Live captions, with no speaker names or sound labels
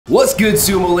What's good,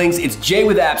 Sumolings? It's Jay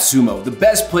with AppSumo, the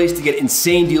best place to get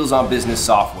insane deals on business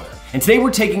software. And today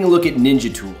we're taking a look at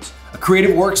NinjaTools, a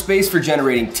creative workspace for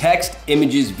generating text,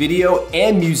 images, video,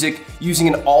 and music using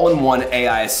an all-in-one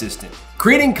AI assistant.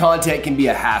 Creating content can be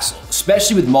a hassle,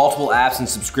 especially with multiple apps and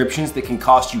subscriptions that can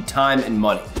cost you time and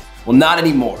money. Well, not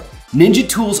anymore.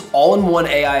 NinjaTools all-in-one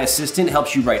AI assistant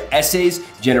helps you write essays,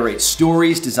 generate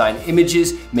stories, design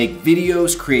images, make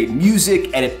videos, create music,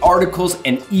 edit articles,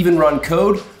 and even run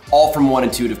code, all from one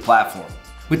intuitive platform.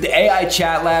 With the AI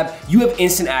Chat Lab, you have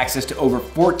instant access to over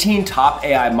 14 top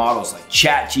AI models like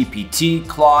ChatGPT,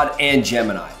 Claude, and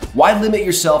Gemini. Why limit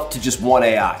yourself to just one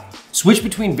AI? Switch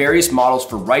between various models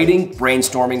for writing,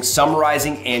 brainstorming,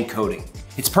 summarizing, and coding.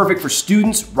 It's perfect for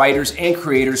students, writers, and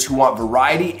creators who want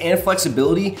variety and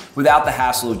flexibility without the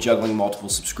hassle of juggling multiple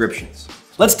subscriptions.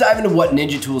 Let's dive into what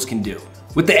NinjaTools can do.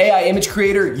 With the AI Image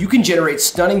Creator, you can generate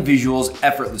stunning visuals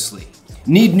effortlessly.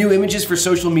 Need new images for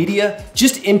social media?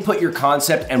 Just input your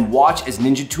concept and watch as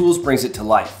NinjaTools brings it to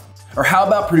life. Or how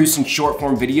about producing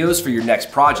short-form videos for your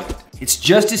next project? It's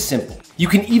just as simple. You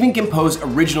can even compose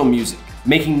original music,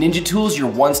 making NinjaTools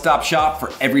your one-stop shop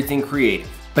for everything creative.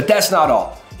 But that's not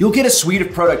all. You'll get a suite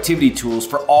of productivity tools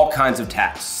for all kinds of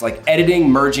tasks, like editing,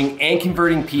 merging, and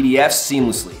converting PDFs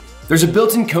seamlessly. There's a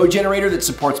built-in code generator that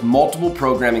supports multiple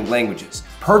programming languages,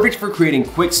 perfect for creating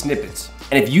quick snippets.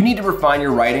 And if you need to refine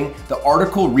your writing, the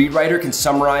article rewriter can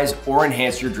summarize or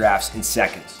enhance your drafts in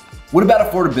seconds. What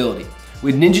about affordability?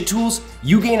 With NinjaTools,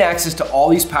 you gain access to all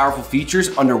these powerful features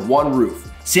under one roof,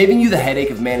 saving you the headache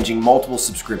of managing multiple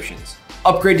subscriptions.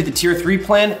 Upgrade to the Tier 3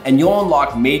 plan and you'll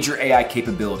unlock major AI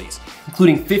capabilities,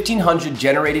 including 1,500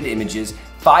 generated images,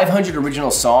 500 original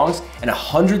songs, and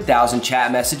 100,000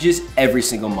 chat messages every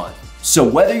single month. So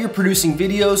whether you're producing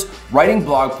videos, writing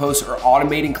blog posts, or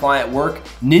automating client work,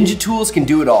 NinjaTools can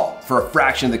do it all for a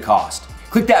fraction of the cost.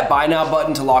 Click that Buy Now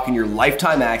button to lock in your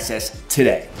lifetime access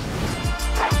today.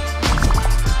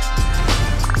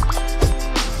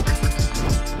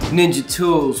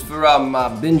 NinjaTools for all my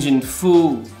binging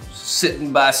fools,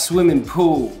 sitting by swimming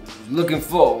pools, looking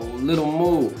for little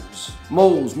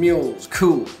moles, mules,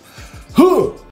 cool. Huh!